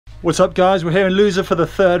What's up guys, we're here in Lousa for the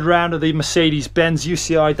third round of the Mercedes-Benz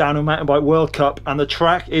UCI Downhill Mountain Bike World Cup and the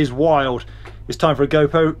track is wild. It's time for a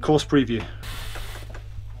GoPro course preview.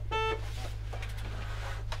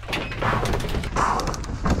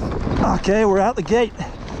 Okay, we're out the gate,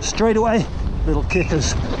 straight away, little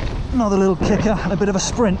kickers, another little kicker and a bit of a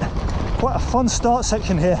sprint. Quite a fun start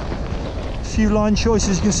section here. A few line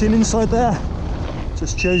choices, you can see an inside there,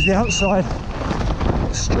 just chose the outside,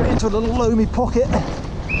 straight into a little loamy pocket.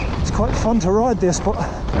 It's quite fun to ride this, but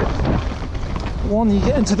when you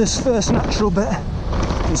get into this first natural bit,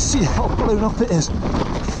 you can see how blown up it is.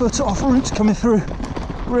 Foot off roots coming through,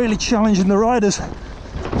 really challenging the riders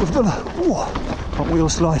with the front wheel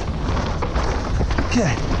slide.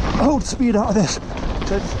 Okay, hold speed out of this.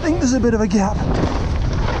 So I think there's a bit of a gap.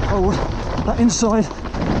 Hold that inside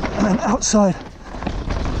and then outside.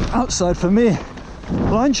 Outside for me.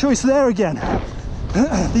 Line choice there again.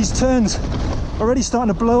 These turns already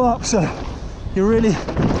starting to blow up, so you really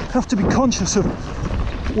have to be conscious of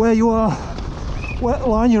where you are, what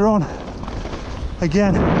line you're on.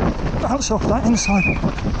 Again, bounce off that inside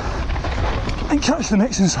and catch the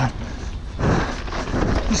next inside.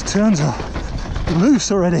 These turns are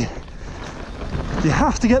loose already. You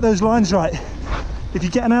have to get those lines right. If you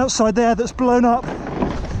get an outside there that's blown up,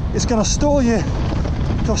 it's going to stall you,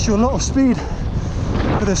 cost you a lot of speed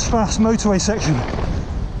for this fast motorway section.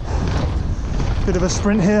 Bit of a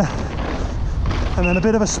sprint here, and then a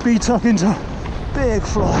bit of a speed tuck into big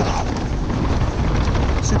fly.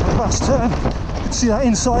 Super fast turn. You can see that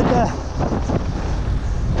inside there.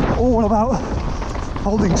 All about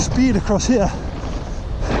holding speed across here.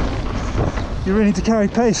 You really need to carry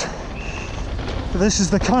pace. But this is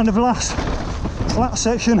the kind of last flat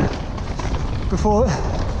section before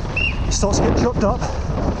it starts to get chopped up.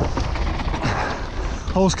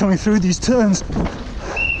 Holes coming through these turns.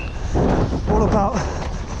 All about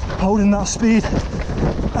holding that speed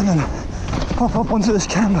and then pop up onto this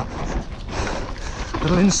camber.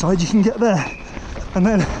 Little inside you can get there, and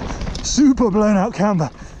then super blown out camber.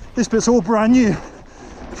 This bit's all brand new,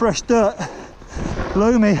 fresh dirt,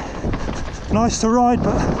 loamy, nice to ride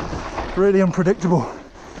but really unpredictable.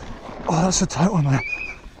 Oh, that's a tight one there.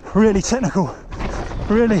 Really technical,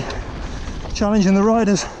 really challenging the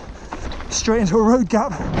riders. Straight into a road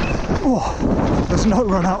gap. Oh, there's no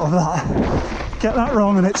run out of that. Get that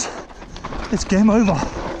wrong and it's game over.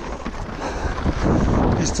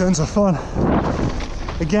 These turns are fun.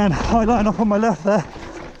 Again, high line up on my left there.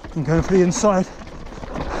 I'm going for the inside.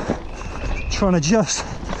 Trying to just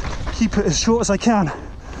keep it as short as I can.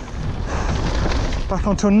 Back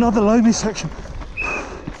onto another loamy section.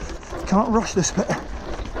 Can't rush this bit.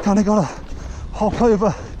 Kind of gotta hop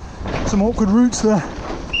over some awkward roots there.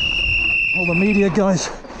 All the media guys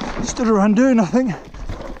stood around doing nothing,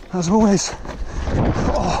 as always.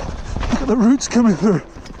 Oh, look at the roots coming through.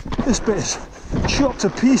 This bit is chopped to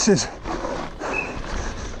pieces.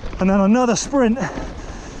 And then another sprint,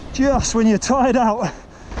 just when you're tired out,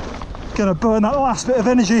 gonna burn that last bit of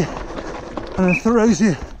energy, and then throws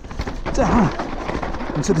you down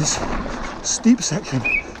into this steep section.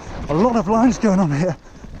 A lot of lines going on here,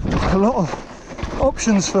 a lot of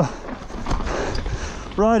options for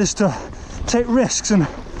riders to take risks and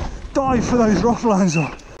dive for those rough lines or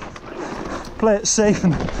play it safe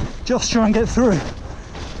and just try and get through.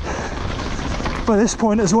 By this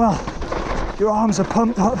point as well, your arms are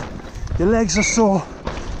pumped up, your legs are sore,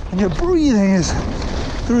 and your breathing is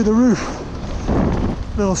through the roof.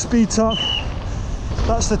 Little speed tuck.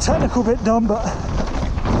 That's the technical bit done, but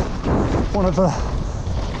one of the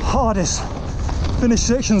hardest finish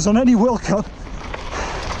sections on any World Cup,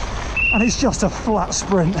 and it's just a flat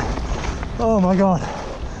sprint. Oh my god,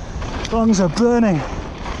 lungs are burning,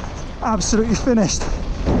 absolutely finished.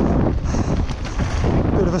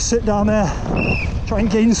 Bit of a sit down there, try and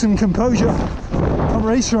gain some composure. Come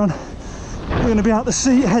race run, we're going to be out the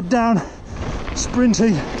seat, head down,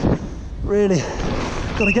 sprinting. Really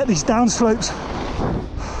got to get these down slopes,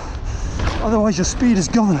 otherwise your speed is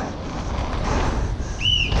gone.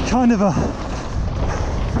 Kind of a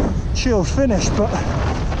chilled finish, but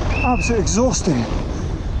absolutely exhausting.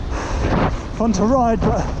 Fun to ride,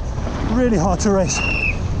 but really hard to race.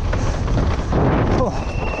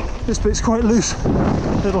 Oh, this bit's quite loose.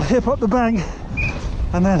 Little hip up the bank,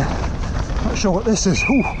 and then not sure what this is.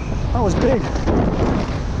 Ooh, that was big.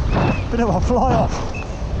 Bit of a fly off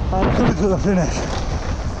and coming to the finish.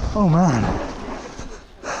 Oh man!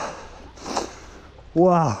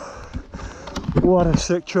 Wow, what a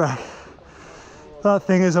sick track. That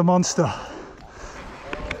thing is a monster.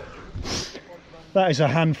 That is a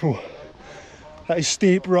handful. That is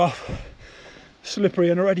steep, rough, slippery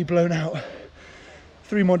and already blown out.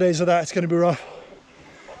 3 more days of that, it's going to be rough.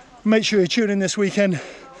 Make sure you tune in this weekend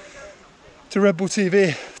to Red Bull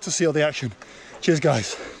TV to see all the action. Cheers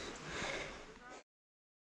guys.